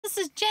This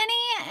is Jenny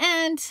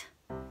and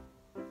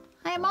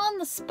I'm on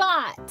the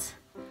spot.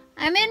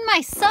 I'm in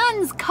my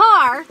son's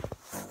car.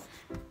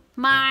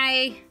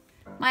 My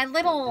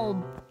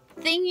little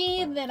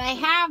thingy that I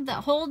have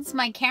that holds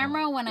my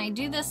camera when I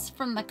do this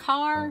from the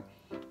car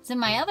is in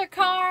my other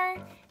car,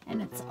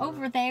 and it's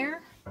over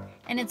there,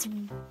 and it's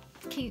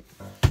cute.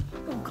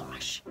 Oh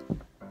gosh.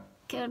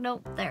 Okay,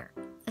 nope, there.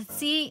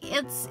 See,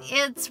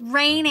 it's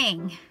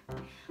raining.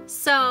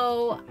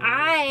 So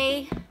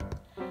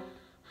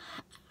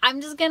I'm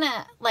just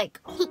gonna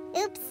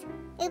Oops.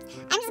 I'm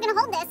just gonna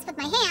hold this with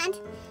my hand.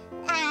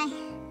 I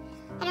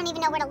don't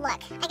even know where to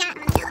look.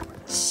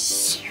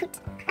 Shoot.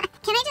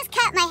 Can I just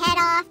cut my head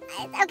off?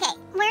 Okay,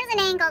 where's an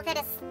angle that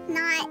is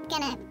not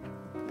gonna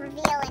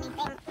reveal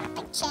anything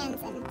like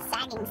chins and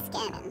sagging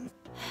skin?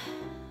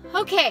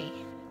 Okay.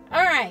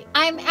 All right,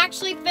 I'm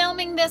actually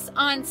filming this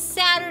on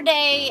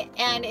Saturday,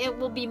 and it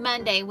will be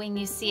Monday when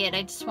you see it.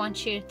 I just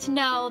want you to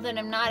know that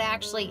I'm not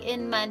actually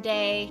in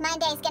Monday.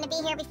 Monday's gonna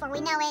be here before we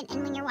know it,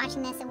 and when you're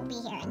watching this, it will be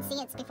here. And see,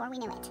 it's before we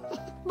know it.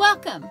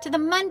 Welcome to the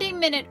Monday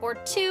Minute or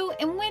Two,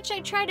 in which I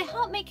try to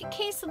help make a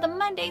case of the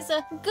Monday's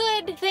a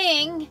good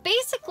thing.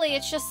 Basically,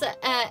 it's just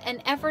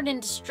an effort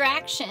and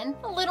distraction.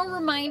 A little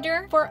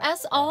reminder for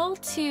us all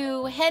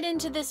to head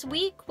into this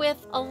week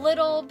with a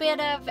little bit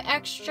of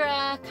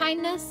extra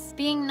kindness,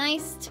 being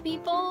nice to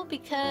people,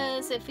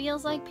 because it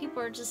feels like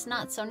people are just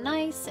not so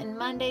nice, and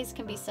Mondays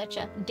can be such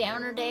a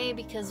downer day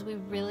because we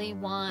really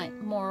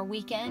want more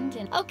weekend.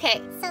 And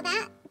okay, So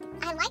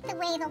I like the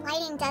way the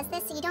lighting does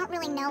this, so you don't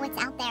really know what's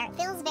out there. It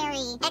feels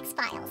very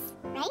X-Files,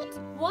 right?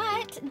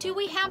 what do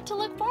we have to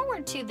look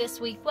forward to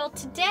this week? Well,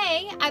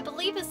 today I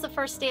believe is the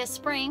first day of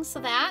spring, so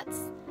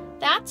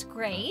that's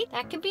great.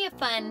 That could be a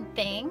fun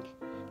thing.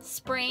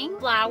 Spring,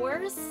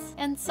 flowers,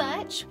 and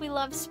such. We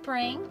love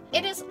spring.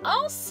 It is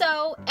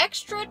also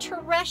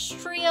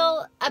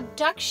Extraterrestrial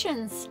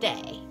Abductions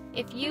Day.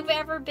 If you've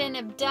ever been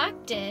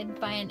abducted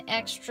by an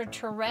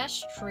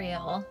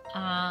extraterrestrial,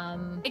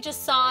 I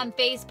just saw on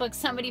Facebook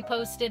somebody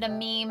posted a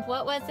meme.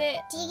 What was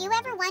it? Do you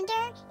ever wonder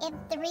if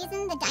the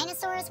reason the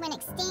dinosaurs went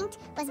extinct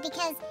was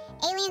because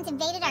aliens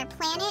invaded our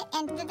planet?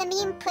 And the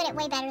meme put it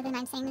way better than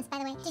I'm saying this, by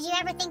the way. Did you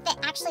ever think that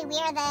actually we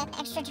are the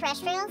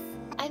extraterrestrials?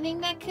 I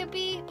think that could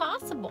be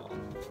possible.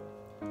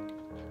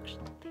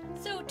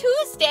 So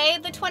Tuesday,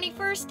 the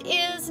 21st,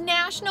 is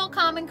National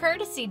Common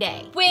Courtesy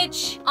Day,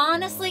 which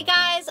honestly,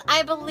 guys,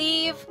 I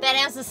believe that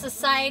as a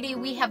society,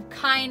 we have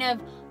kind of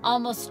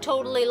almost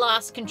totally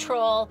lost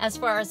control as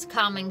far as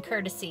common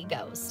courtesy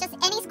goes. Just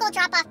any school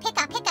drop-off,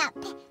 pick-up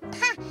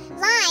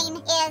line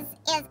is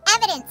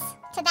evidence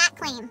to that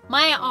claim.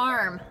 My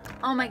arm.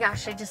 Oh my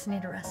gosh, I just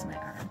need to rest my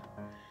arm.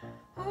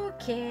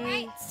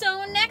 Okay.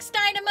 So next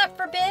item up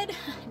for bid.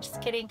 Just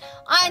kidding.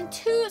 On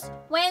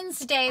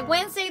Wednesday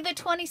the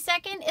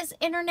 22nd is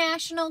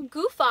International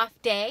Goof Off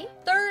Day.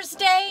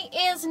 Thursday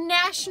is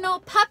National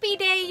Puppy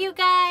Day, you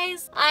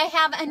guys. I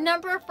have a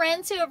number of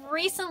friends who have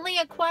recently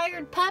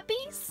acquired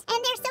puppies.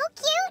 And they're so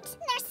cute.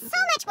 There's so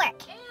much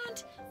work.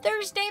 And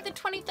Thursday the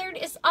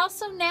 23rd is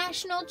also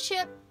National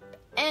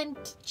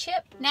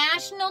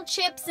National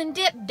Chips and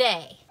Dip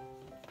Day.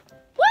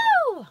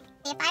 Woo!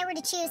 If I were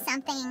to choose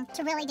something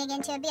to really dig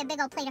into, it'd be a big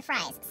old plate of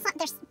fries.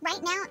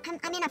 Right now,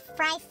 I'm in a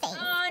fry phase.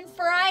 On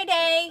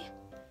Friday,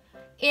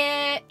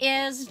 it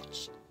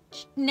is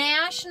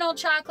National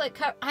Chocolate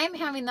I'm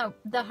having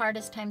the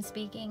hardest time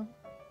speaking.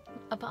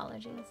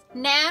 Apologies.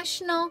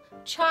 National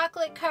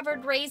Chocolate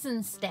Covered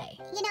Raisins Day.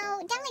 You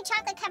know, definitely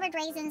chocolate-covered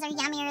raisins are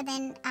yummier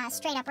than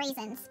straight-up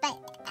raisins, but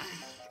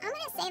I'm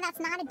gonna say that's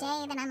not a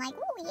day that I'm like,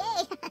 ooh,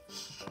 yay,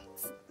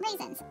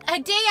 raisins. A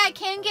day I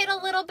can get a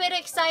little bit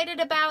excited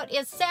about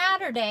is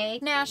Saturday,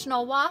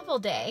 National Waffle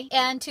Day.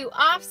 And to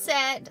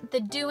offset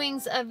the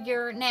doings of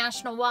your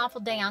National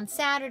Waffle Day on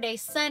Saturday,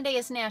 Sunday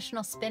is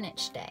National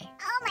Spinach Day.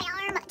 Oh, my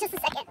arm. Just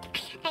a second.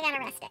 I gotta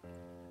rest it.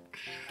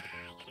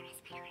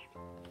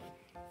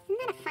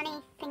 Isn't that a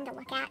funny thing to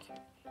look at?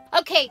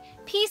 Okay,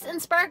 peace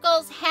and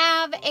sparkles.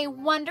 Have a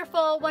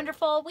wonderful,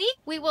 wonderful week.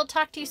 We will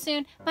talk to you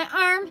soon. My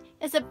arm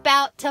is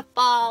about to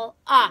fall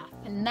off,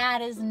 and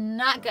that is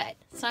not good.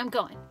 So I'm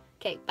going.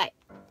 Okay, bye.